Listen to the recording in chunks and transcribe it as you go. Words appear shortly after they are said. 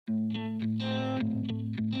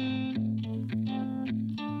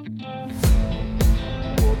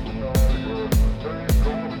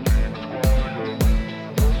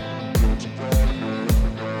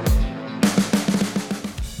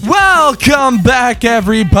Welcome back,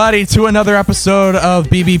 everybody, to another episode of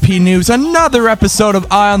BBP News, another episode of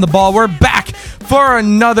Eye on the Ball. We're back for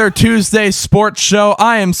another Tuesday sports show.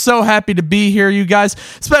 I am so happy to be here, you guys,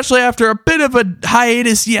 especially after a bit of a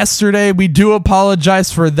hiatus yesterday. We do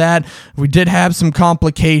apologize for that. We did have some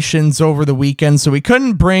complications over the weekend, so we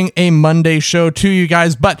couldn't bring a Monday show to you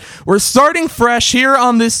guys, but we're starting fresh here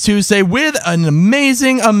on this Tuesday with an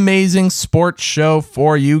amazing sports show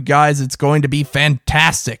for you guys. It's going to be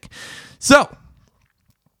fantastic. So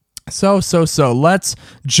let's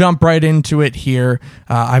jump right into it here.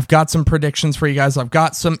 I've got some predictions for you guys. I've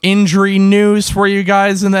got some injury news for you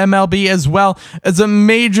guys in the MLB, as well as a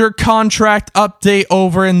major contract update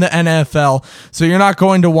over in the NFL. So you're not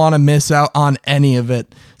going to want to miss out on any of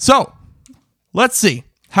it. So let's see.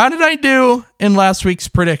 How did I do in last week's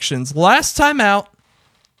predictions? Last time out,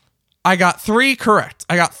 I got 3 correct.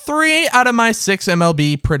 I got 3 out of my 6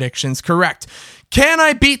 MLB predictions correct. Can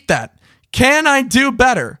I beat that? Can I do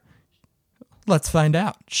better? Let's find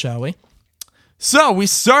out, shall we? So we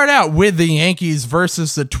start out with the Yankees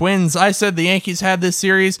versus the Twins. I said the Yankees had this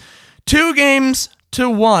series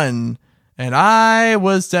 2-1, and I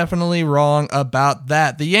was definitely wrong about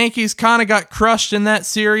that. The Yankees kind of got crushed in that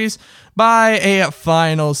series by a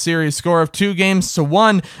final series score of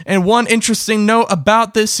 2-1. And one interesting note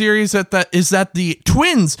about this series is that the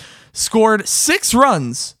Twins scored 6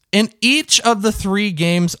 runs in each of the 3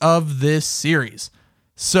 games of this series.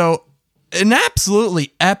 So an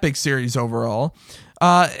absolutely epic series overall.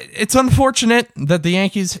 It's unfortunate that the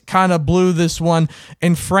Yankees kind of blew this one,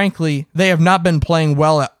 and frankly, they have not been playing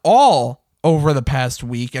well at all over the past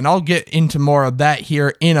week, and I'll get into more of that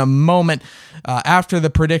here in a moment after the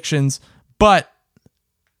predictions. But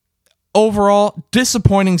overall,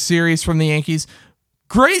 disappointing series from the Yankees.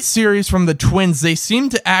 Great series from the Twins. They seem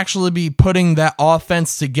to actually be putting that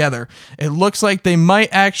offense together. It looks like they might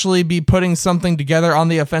actually be putting something together on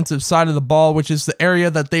the offensive side of the ball, which is the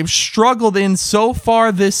area that they've struggled in so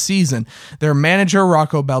far this season. Their manager,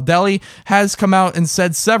 Rocco Baldelli, has come out and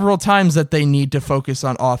said several times that they need to focus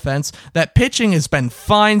on offense. That pitching has been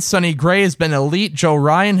fine. Sonny Gray has been elite. Joe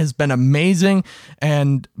Ryan has been amazing.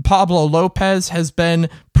 And Pablo Lopez has been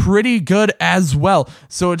pretty good as well.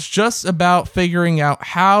 So it's just about figuring out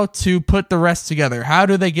how to put the rest together. How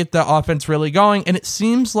do they get the offense really going? And it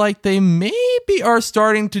seems like they maybe are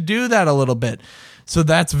starting to do that a little bit. So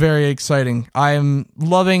that's very exciting. I'm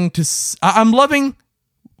loving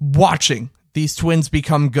watching these Twins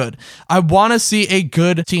become good. I want to see a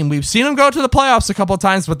good team. We've seen them go to the playoffs a couple of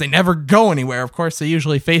times, but they never go anywhere. Of course, they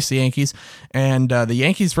usually face the Yankees, and the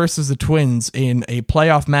Yankees versus the Twins in a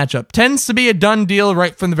playoff matchup tends to be a done deal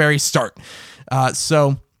right from the very start.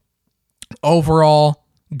 So overall,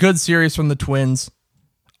 good series from the Twins.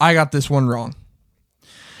 I got this one wrong.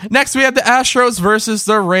 Next, we have the Astros versus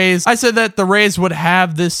the Rays. I said that the Rays would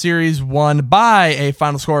have this series won by a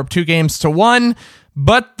final score of 2-1,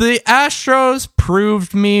 but the Astros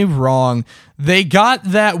proved me wrong. They got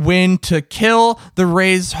that win to kill the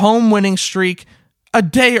Rays' home winning streak a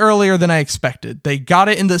day earlier than I expected. They got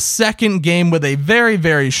it in the second game with a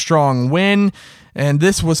very strong win, and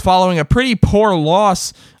this was following a pretty poor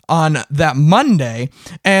loss on that Monday.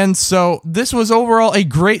 And so this was overall a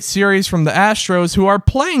great series from the Astros, who are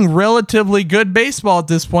playing relatively good baseball at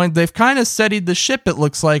this point. They've kind of steadied the ship, it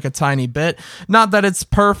looks like, a tiny bit. Not that it's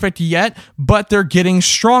perfect yet, but they're getting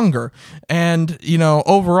stronger. And,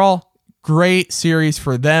 overall, great series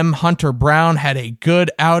for them. Hunter Brown had a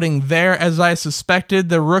good outing there. As I suspected,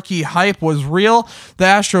 the rookie hype was real. The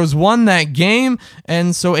Astros won that game,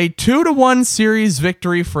 and so a 2-1 series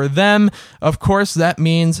victory for them. Of course, that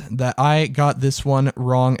means that I got this one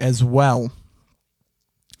wrong as well.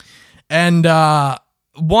 And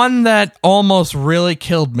one that almost really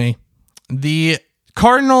killed me, the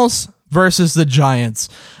Cardinals versus the Giants.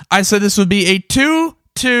 I said this would be a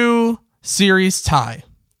 2-2 series tie.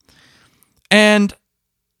 And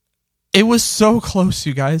it was so close,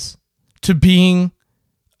 you guys, to being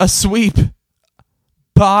a sweep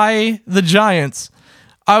by the Giants.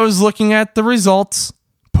 I was looking at the results,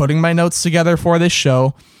 putting my notes together for this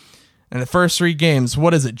show, and the first 3 games,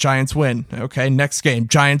 what is it? Giants win. Okay, next game,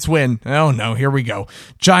 Giants win. Oh no, here we go.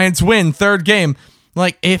 Giants win, 3rd game.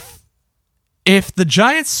 Like, if the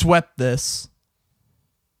Giants swept this,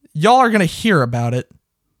 y'all are going to hear about it,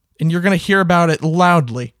 and you're going to hear about it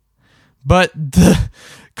loudly. But the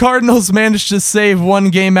Cardinals managed to save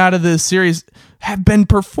 1 game out of this series, have been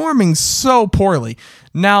performing so poorly.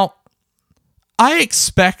 Now, I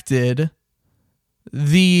expected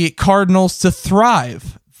the Cardinals to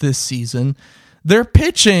thrive this season. Their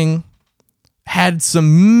pitching had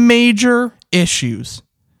some major issues.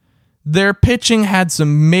 their pitching had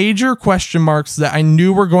some major question marks that I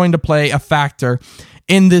knew were going to play a factor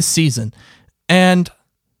in this season. And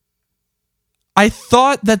I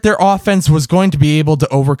thought that their offense was going to be able to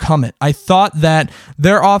overcome it. I thought that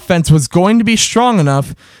their offense was going to be strong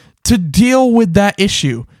enough to deal with that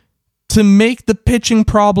issue, to make the pitching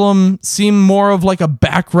problem seem more of like a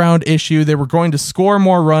background issue. They were going to score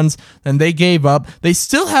more runs than they gave up. They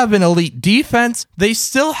still have an elite defense. They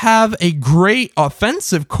still have a great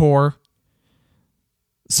offensive core.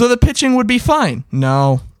 So the pitching would be fine.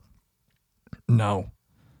 No.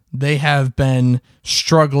 They have been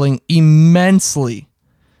struggling immensely.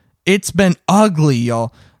 It's been ugly,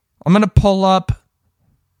 y'all. I'm going to pull up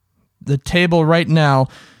the table right now.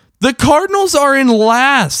 The Cardinals are in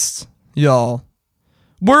last, y'all.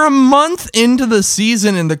 We're a month into the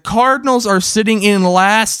season, and the Cardinals are sitting in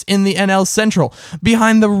last in the NL Central,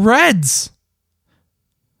 behind the Reds.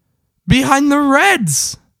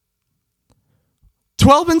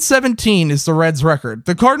 12-17 is the Reds' record.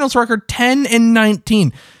 The Cardinals' record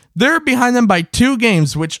 10-19. They're behind them by 2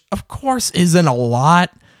 games, which of course isn't a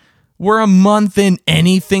lot. We're a month in,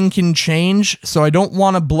 anything can change, so I don't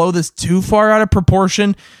want to blow this too far out of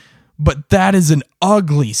proportion, but that is an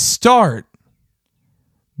ugly start.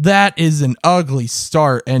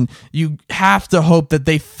 And you have to hope that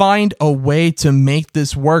they find a way to make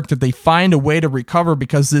this work, that they find a way to recover,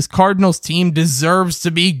 because this Cardinals team deserves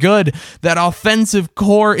to be good. That offensive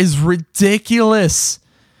core is ridiculous.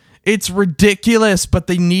 It's ridiculous, but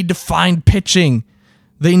they need to find pitching.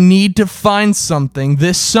 They need to find something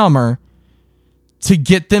this summer to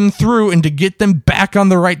get them through and to get them back on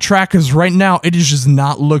the right track, because right now it is just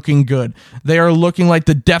not looking good. They are looking like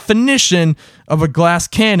the definition of a glass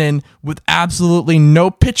cannon with absolutely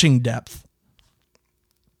no pitching depth.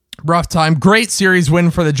 Rough time. Great series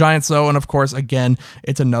win for the Giants, though, and of course, again,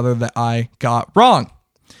 it's another that I got wrong.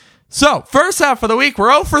 So, first half of the week,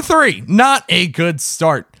 we're 0-3. Not a good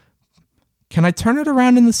start. Can I turn it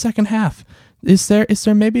around in the second half? Is there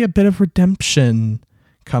maybe a bit of redemption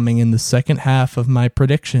coming in the second half of my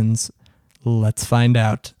predictions? Let's find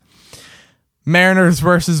out. Mariners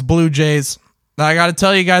versus Blue Jays. I got to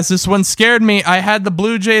tell you guys, this one scared me. I had the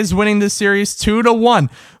Blue Jays winning this series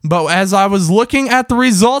 2-1, but as I was looking at the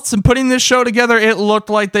results and putting this show together, it looked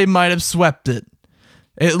like they might have swept it.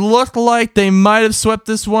 It looked like they might have swept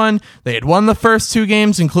this one. They had won the first 2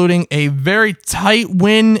 games, including a very tight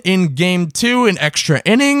win in Game 2 in extra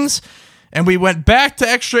innings. And we went back to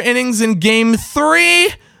extra innings in Game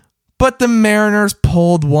 3, but the Mariners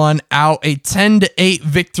pulled one out, a 10-8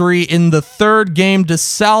 victory in the third game to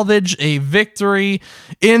salvage a victory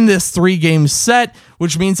in this 3-game set,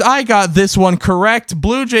 which means I got this one correct.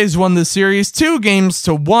 Blue Jays won the series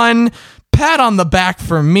 2-1. Pat on the back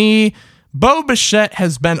for me. Bo Bichette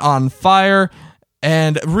has been on fire,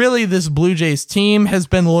 and really this Blue Jays team has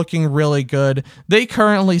been looking really good. They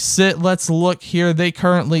currently sit, let's look here, they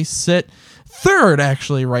currently sit third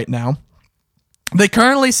actually right now. They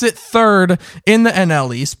currently sit third in the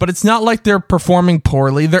NL East, but it's not like they're performing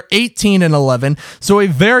poorly. They're 18-11, so a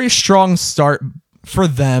very strong start for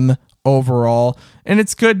them overall, and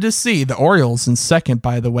it's good to see. The Orioles in second,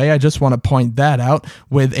 by the way. I just want to point that out,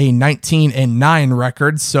 with a 19-9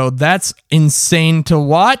 record, so that's insane to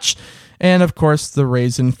watch. And of course, the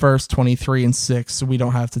Rays in first, 23-6. So we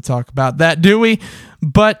don't have to talk about that, do we?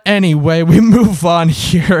 But anyway, we move on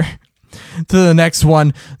here to the next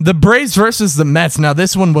one. The Braves versus the Mets. Now,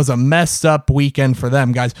 this one was a messed up weekend for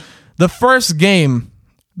them, guys. The first game,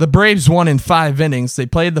 the Braves won in 5 innings. They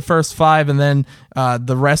played the first 5, and then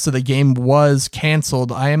the rest of the game was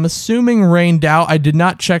canceled. I am assuming rained out. I did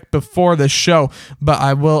not check before the show, but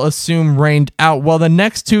I will assume rained out. Well, the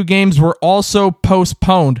next 2 games were also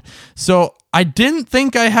postponed. So I didn't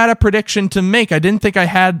think I had a prediction to make. I didn't think I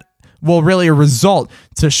had, well, really a result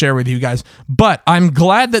to share with you guys. But I'm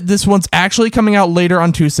glad that this one's actually coming out later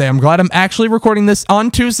on Tuesday. I'm glad I'm actually recording this on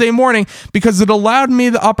Tuesday morning, because it allowed me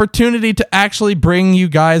the opportunity to actually bring you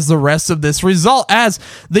guys the rest of this result, as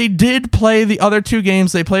they did play the other 2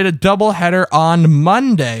 games. They played a doubleheader on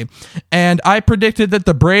Monday, and I predicted that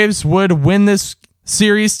the Braves would win this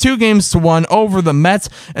series 2-1 over the Mets,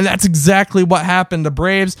 and that's exactly what happened. The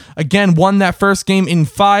Braves again won that first game in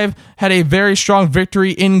 5, had a very strong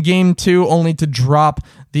victory in Game 2, only to drop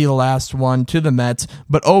the last one to the Mets.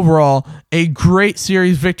 But overall, a great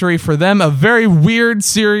series victory for them. A very weird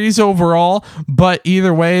series overall, but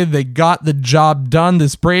either way, they got the job done.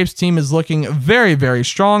 This Braves team is looking very, very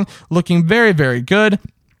strong, looking very, very good.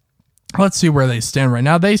 Let's see where they stand right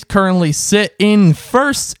now. They currently sit in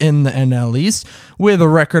first in the NL East with a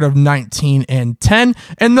record of 19-10,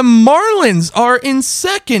 and the Marlins are in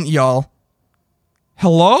second, y'all.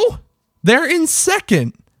 Hello? They're in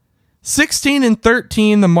second.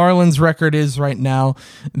 16-13, the Marlins record is right now.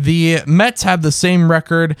 The Mets have the same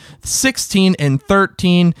record,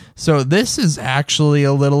 16-13. So this is actually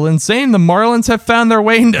a little insane. The Marlins have found their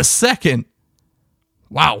way into second.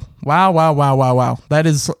 Wow. That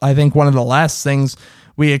is, I think, one of the last things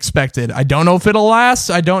we expected. I don't know if it'll last.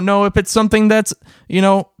 I don't know if it's something that's,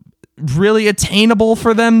 really attainable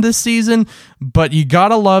for them this season, but you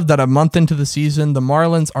gotta love that a month into the season, the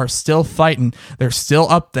Marlins are still fighting. They're still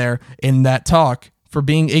up there in that talk for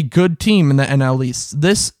being a good team in the NL East.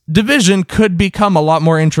 This division could become a lot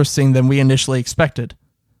more interesting than we initially expected.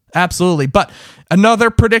 Absolutely. But another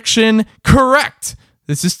prediction correct.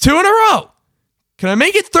 This is 2 in a row. Can I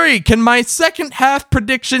make it 3? Can my second half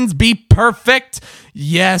predictions be perfect?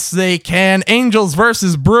 Yes, they can. Angels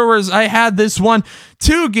versus Brewers. I had this one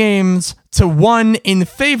 2-1 in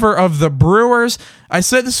favor of the Brewers. I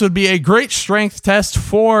said this would be a great strength test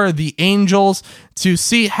for the Angels to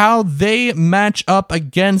see how they match up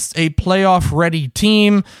against a playoff-ready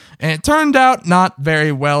team. And it turned out not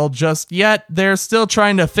very well just yet. They're still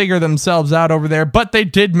trying to figure themselves out over there, but they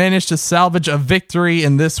did manage to salvage a victory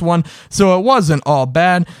in this one, so it wasn't all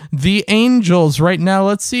bad. The Angels right now,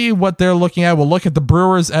 let's see what they're looking at. We'll look at the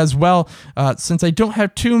Brewers as well. Since I don't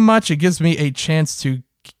have too much, it gives me a chance to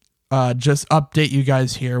just update you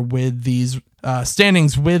guys here with these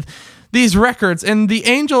standings with these records. And the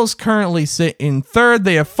Angels currently sit in third.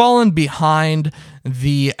 They have fallen behind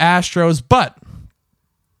the Astros, but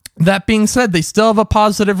that being said, they still have a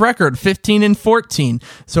positive record, 15-14.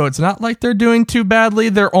 So it's not like they're doing too badly.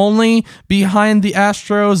 They're only behind the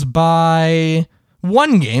Astros by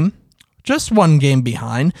 1 game. Just 1 game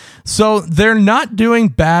behind. So they're not doing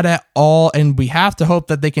bad at all, and we have to hope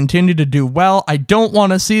that they continue to do well. I don't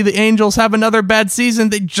want to see the Angels have another bad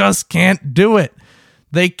season. They just can't do it.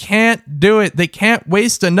 They can't do it. They can't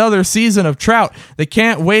waste another season of Trout. They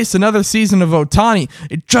can't waste another season of Ohtani.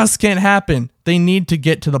 It just can't happen. They need to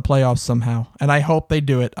get to the playoffs somehow, and I hope they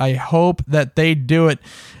do it. I hope that they do it.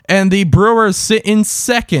 And the Brewers sit in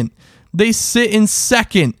second. They sit in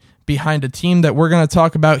second behind a team that we're going to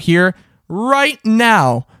talk about here right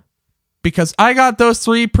now, because I got those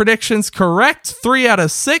 3 predictions correct, 3 out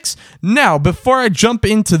of 6. Now, before I jump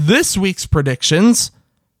into this week's predictions,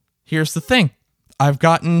 here's the thing. I've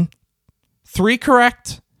gotten 3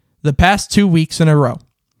 correct the past 2 weeks in a row.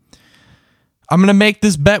 I'm going to make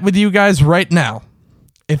this bet with you guys right now.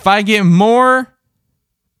 If I get more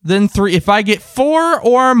than 3, if I get 4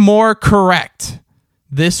 or more correct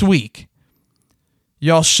this week,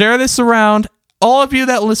 y'all share this around. All of you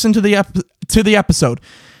that listen to the episode,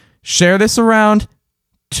 share this around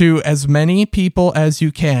to as many people as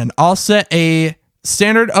you can. I'll set a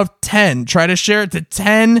standard of 10. Try to share it to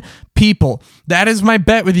 10 people. That is my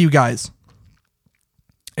bet with you guys.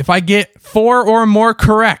 If I get 4 or more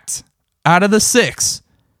correct out of the 6,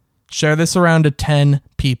 share this around to 10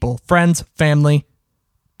 people. Friends, family,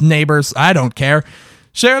 neighbors, I don't care.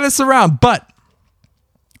 Share this around. But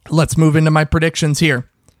let's move into my predictions here,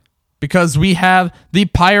 because we have the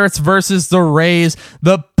Pirates versus the Rays.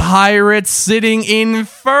 The Pirates sitting in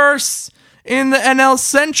first in the NL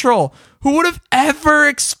Central. Who would have ever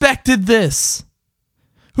expected this?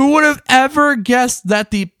 Who would have ever guessed that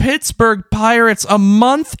the Pittsburgh Pirates, a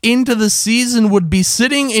month into the season, would be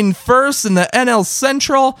sitting in first in the NL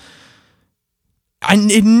Central?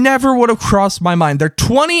 It never would have crossed my mind. They're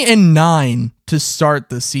 20-9 to start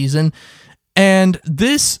the season, and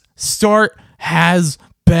this start has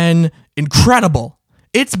been incredible.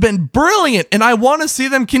 It's been brilliant, and I want to see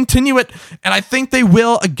them continue it, and I think they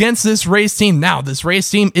will against this Rays team. Now, this Rays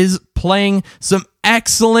team is playing some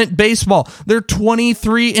excellent baseball. They're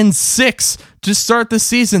 23-6 to start the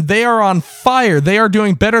season. They are on fire. They are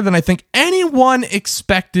doing better than I think anyone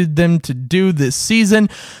expected them to do this season,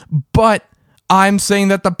 but I'm saying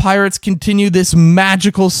that the Pirates continue this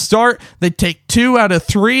magical start. They take 2 out of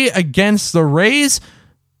 3 against the Rays.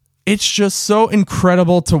 It's just so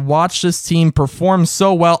incredible to watch this team perform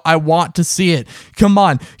so well. I want to see it. Come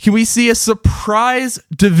on. Can we see a surprise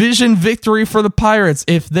division victory for the Pirates?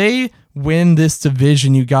 If they win this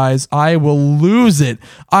division, you guys, I will lose it.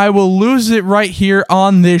 I will lose it right here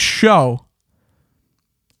on this show.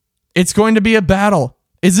 It's going to be a battle.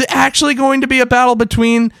 Is it actually going to be a battle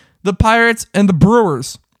between the Pirates and the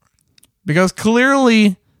Brewers? Because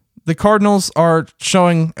clearly the Cardinals are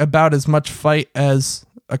showing about as much fight as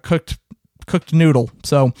a cooked noodle.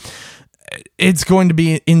 So it's going to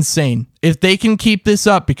be insane if they can keep this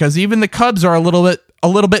up, because even the Cubs are a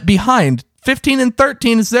little bit behind.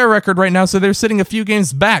 15-13 is their record right now, so they're sitting a few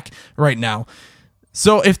games back right now.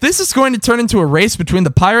 So if this is going to turn into a race between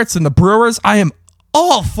the Pirates and the Brewers, I am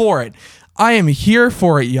all for it. I am here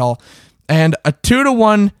for it, y'all. And a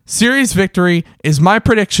 2-1 series victory is my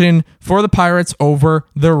prediction for the Pirates over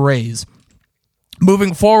the Rays.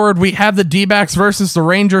 Moving forward, we have the D-backs versus the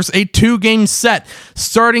Rangers, a 2-game set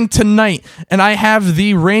starting tonight. And I have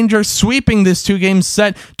the Rangers sweeping this 2-game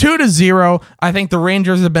set 2-0. I think the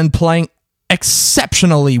Rangers have been playing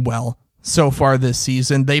exceptionally well so far this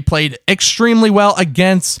season. They played extremely well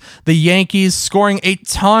against the Yankees, scoring a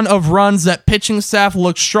ton of runs. That pitching staff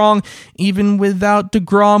looks strong, even without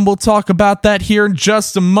DeGrom. We'll talk about that here in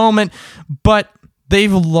just a moment, but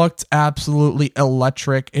they've looked absolutely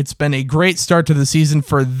electric. It's been a great start to the season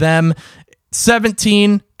for them.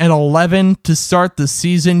 17-11 to start the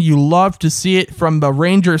season. You love to see it from the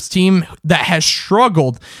Rangers team that has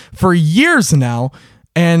struggled for years now,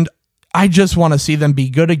 and I just want to see them be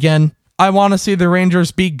good again. I want to see the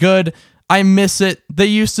Rangers be good. I miss it. They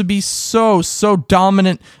used to be so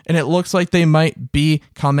dominant, and it looks like they might be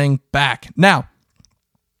coming back. Now,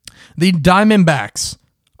 the Diamondbacks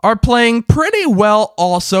are playing pretty well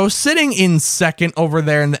also, sitting in second over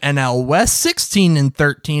there in the NL West.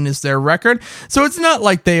 16-13 is their record. So it's not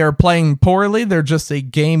like they are playing poorly. They're just a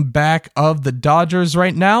game back of the Dodgers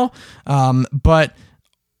right now. But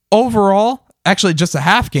overall, actually just a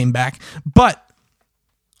half game back. But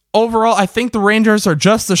overall, I think the Rangers are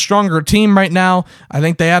just the stronger team right now. I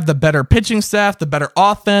think they have the better pitching staff, the better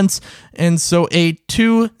offense, and so a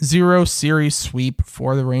 2-0 series sweep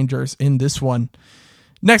for the Rangers in this one.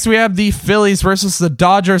 Next, we have the Phillies versus the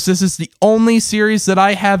Dodgers. This is the only series that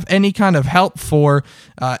I have any kind of help for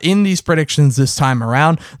in these predictions this time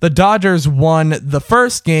around. The Dodgers won the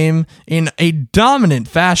first game in a dominant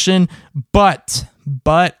fashion, but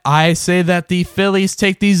I say that the Phillies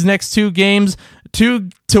take these next two games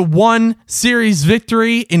 2-1 series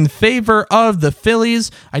victory in favor of the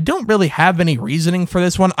Phillies. I don't really have any reasoning for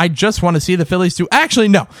this one. I just want to see the Phillies do. Actually,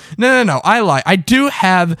 no. I lie. I do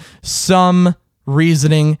have some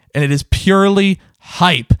reasoning, and it is purely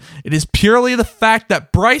hype. It is purely the fact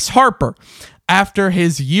that Bryce Harper, after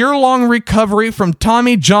his year-long recovery from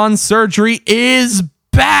Tommy John surgery, is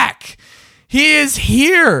back. He is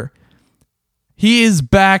here. He is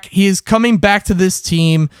back. He is coming back to this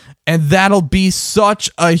team, and that'll be such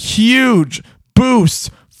a huge boost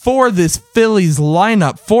for this Phillies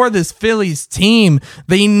lineup, for this Phillies team.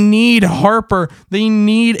 They need Harper. They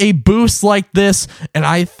need a boost like this, and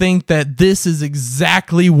I think that this is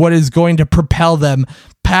exactly what is going to propel them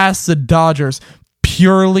past the Dodgers.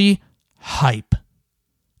 Purely hype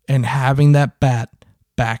and having that bat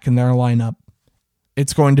back in their lineup.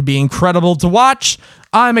 It's going to be incredible to watch.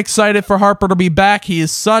 I'm excited for Harper to be back. He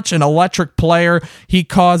is such an electric player. He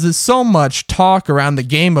causes so much talk around the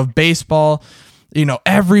game of baseball. You know,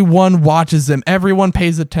 everyone watches him. Everyone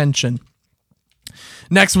pays attention.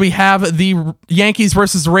 Next, we have the Yankees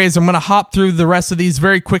versus the Rays. I'm going to hop through the rest of these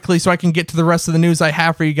very quickly so I can get to the rest of the news I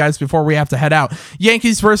have for you guys before we have to head out.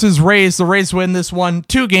 Yankees versus Rays. The Rays win this one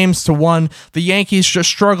 2-1. The Yankees just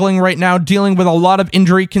struggling right now, dealing with a lot of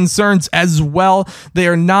injury concerns as well. They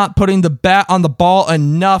are not putting the bat on the ball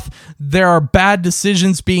enough. There are bad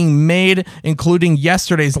decisions being made, including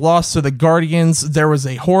yesterday's loss to the Guardians. There was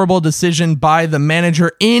a horrible decision by the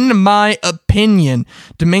manager, in my opinion.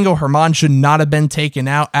 Domingo Germán should not have been taken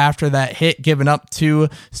out after that hit given up to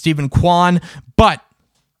Stephen Kwan, but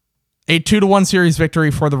a 2-1 series victory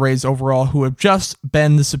for the Rays overall, who have just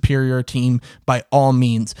been the superior team by all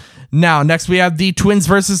means. Now, next we have the Twins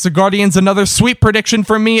versus the Guardians. Another sweep prediction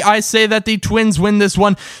for me. I say that the Twins win this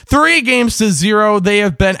one 3-0. They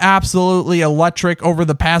have been absolutely electric over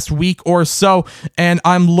the past week or so, and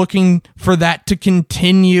I'm looking for that to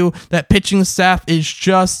continue. That pitching staff is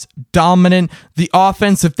just dominant. The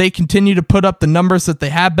offense, if they continue to put up the numbers that they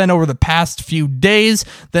have been over the past few days,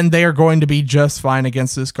 then they are going to be just fine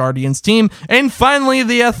against this Guardians team. And finally,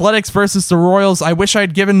 the Athletics versus the Royals. I wish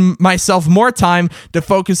I'd given myself more time to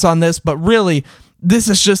focus on this, but really, this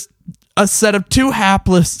is just a set of two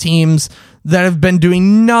hapless teams that have been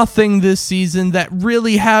doing nothing this season, that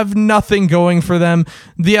really have nothing going for them.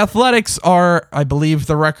 The Athletics are, I believe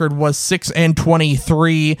the record was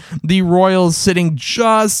 6-23. The Royals sitting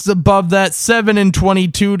just above that,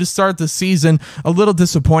 7-22 to start the season. A little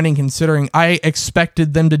disappointing considering I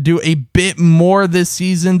expected them to do a bit more this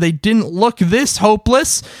season. They didn't look this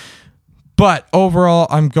hopeless. But overall,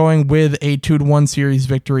 I'm going with a 2-1 series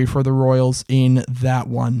victory for the Royals in that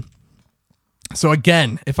one. So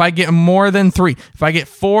again, if I get more than 3, if I get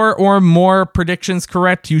 4 or more predictions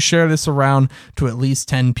correct, you share this around to at least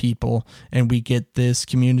 10 people, and we get this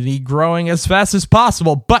community growing as fast as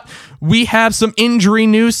possible. But we have some injury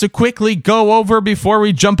news to quickly go over before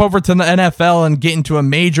we jump over to the NFL and get into a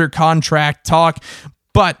major contract talk.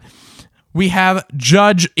 But we have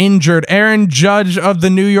Judge injured. Aaron Judge of the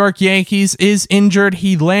New York Yankees is injured.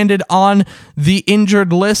 He landed on the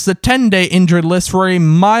injured list, the 10-day injured list, for a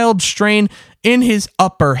mild strain in his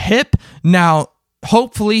upper hip. Now,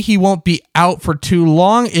 hopefully he won't be out for too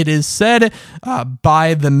long. It is said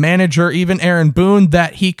by the manager, even Aaron Boone,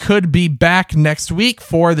 that he could be back next week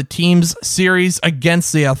for the team's series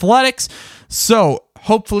against the Athletics. So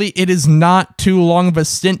hopefully it is not too long of a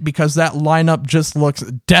stint, because that lineup just looks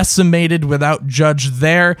decimated without Judge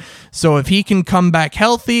there. So if he can come back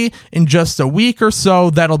healthy in just a week or so,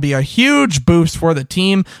 that'll be a huge boost for the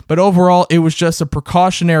team. But overall, it was just a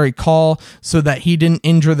precautionary call so that he didn't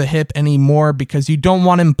injure the hip anymore, because you don't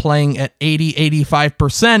want him playing at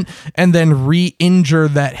 80-85% and then re-injure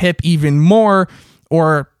that hip even more,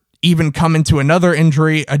 or even come into another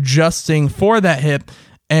injury adjusting for that hip.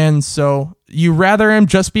 And so you rather him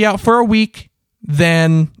just be out for a week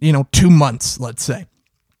than, 2 months, let's say.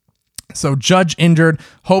 So Judge injured.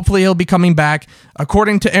 Hopefully he'll be coming back.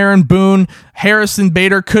 According to Aaron Boone, Harrison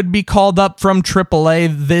Bader could be called up from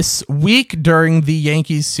AAA this week during the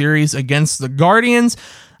Yankees series against the Guardians.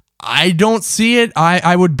 I don't see it.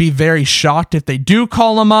 I would be very shocked if they do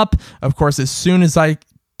call him up. Of course, as soon as I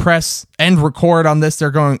press end record on this, they're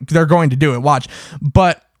going to do it. Watch.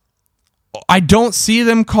 But I don't see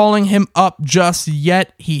them calling him up just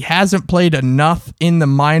yet. He hasn't played enough in the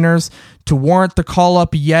minors to warrant the call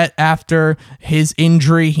up yet after his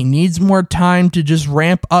injury. He needs more time to just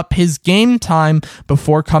ramp up his game time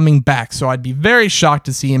before coming back. So I'd be very shocked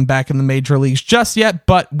to see him back in the major leagues just yet,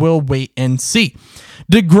 but we'll wait and see.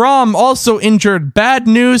 DeGrom also injured. Bad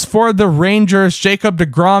news for the Rangers. Jacob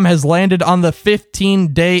DeGrom has landed on the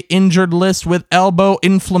 15-day injured list with elbow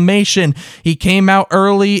inflammation. He came out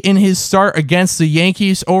early in his start against the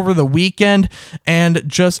Yankees over the weekend and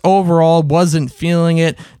just overall wasn't feeling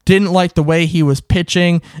it. Didn't like the way he was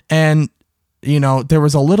pitching, and there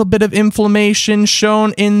was a little bit of inflammation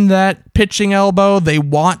shown in that pitching elbow. They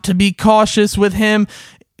want to be cautious with him.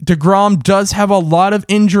 DeGrom does have a lot of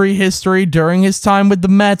injury history during his time with the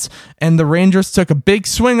Mets, and the Rangers took a big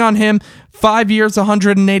swing on him. 5 years,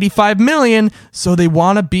 $185 million, so they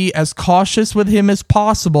want to be as cautious with him as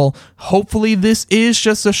possible. Hopefully this is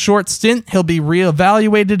just a short stint. He'll be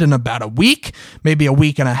reevaluated in about a week, maybe a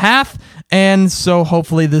week and a half, and so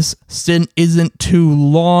hopefully this stint isn't too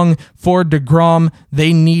long for DeGrom.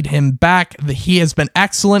 They need him back. He has been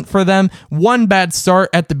excellent for them. One bad start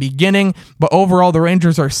at the beginning, but overall the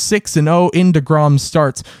Rangers are 6-0 in DeGrom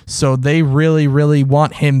starts, so they really, really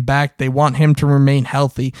want him back. They want him to remain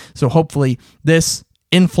healthy, so hopefully this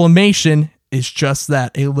inflammation is just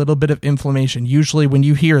that, a little bit of inflammation. Usually when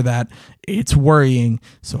you hear that, it's worrying.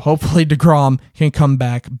 So hopefully DeGrom can come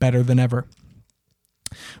back better than ever.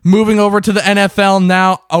 Moving over to the NFL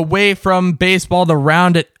now, away from baseball to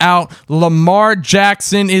round it out. Lamar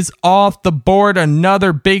Jackson is off the board.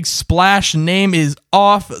 Another big splash name is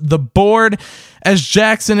off the board as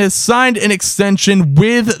Jackson has signed an extension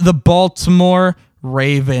with the Baltimore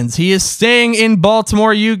Ravens. He is staying in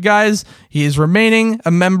Baltimore, you guys. He is remaining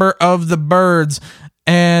a member of the Birds.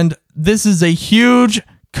 And this is a huge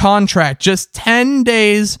contract. Just 10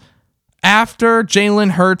 days after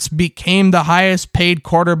Jalen Hurts became the highest paid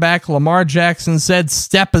quarterback, Lamar Jackson said,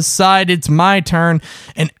 "Step aside, it's my turn."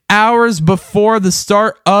 And hours before the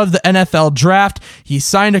start of the NFL draft, he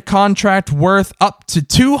signed a contract worth up to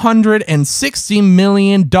 $260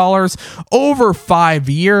 million over 5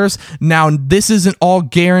 years. Now, this isn't all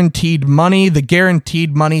guaranteed money. The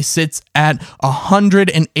guaranteed money sits at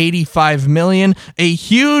 $185 million, a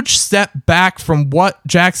huge step back from what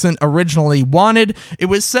Jackson originally wanted. It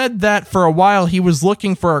was said that for a while he was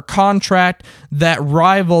looking for a contract that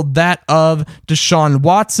rivaled that of Deshaun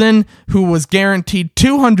Watson, who was guaranteed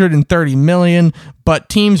 $230 million, but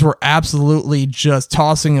teams were absolutely just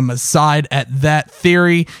tossing him aside at that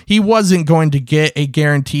theory. He wasn't going to get a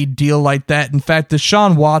guaranteed deal like that. In fact,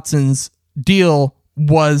 Deshaun Watson's deal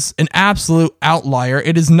was an absolute outlier.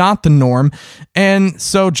 It is not the norm. And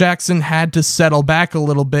so Jackson had to settle back a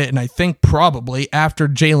little bit. And I think probably after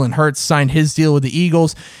Jalen Hurts signed his deal with the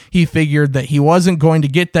Eagles, he figured that he wasn't going to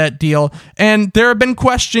get that deal. And there have been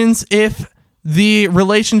questions if the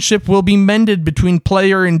relationship will be mended between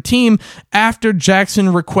player and team after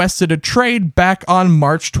Jackson requested a trade back on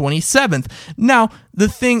March 27th. Now, the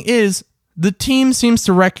thing is, the team seems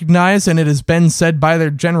to recognize, and it has been said by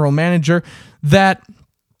their general manager, that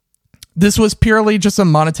this was purely just a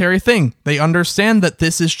monetary thing. They understand that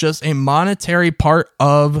this is just a monetary part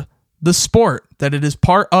of the sport, that it is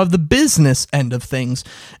part of the business end of things,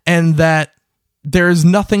 and that there is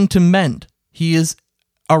nothing to mend. He is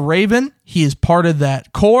a Raven. He is part of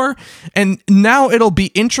that core. And now it'll be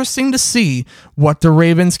interesting to see what the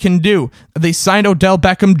Ravens can do. They signed Odell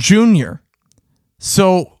Beckham Jr.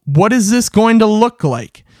 So what is this going to look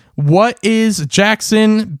like? What is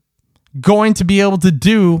Jackson going to be able to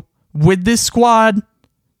do with this squad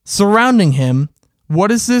surrounding him?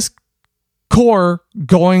 What is this core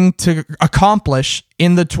going to accomplish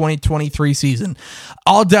in the 2023 season?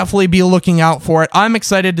 I'll definitely be looking out for it. I'm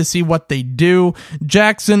excited to see what they do.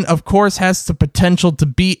 Jackson, of course, has the potential to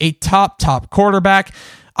be a top quarterback.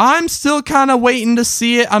 I'm still kind of waiting to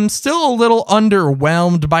see it. I'm still a little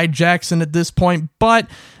underwhelmed by Jackson at this point, but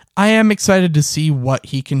I am excited to see what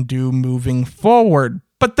he can do moving forward.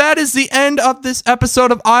 But that is the end of this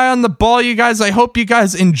episode of Eye on the Ball, you guys. I hope you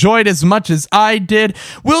guys enjoyed as much as I did.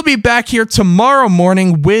 We'll be back here tomorrow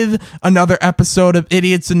morning with another episode of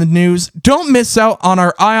Idiots in the News. Don't miss out on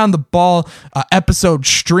our Eye on the Ball episode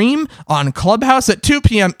stream on Clubhouse at 2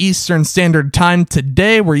 p.m. Eastern Standard Time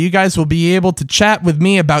today, where you guys will be able to chat with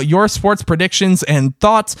me about your sports predictions and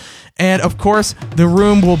thoughts. And of course, the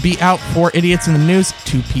room will be out for Idiots in the News,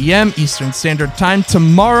 2 p.m. Eastern Standard Time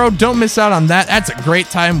tomorrow. Don't miss out on that. That's a great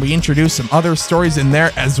time. We introduce some other stories in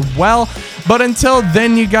there as well. But until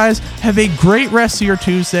then, you guys, have a great rest of your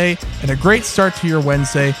Tuesday and a great start to your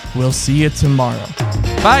Wednesday. We'll see you tomorrow.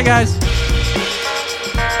 Bye, guys.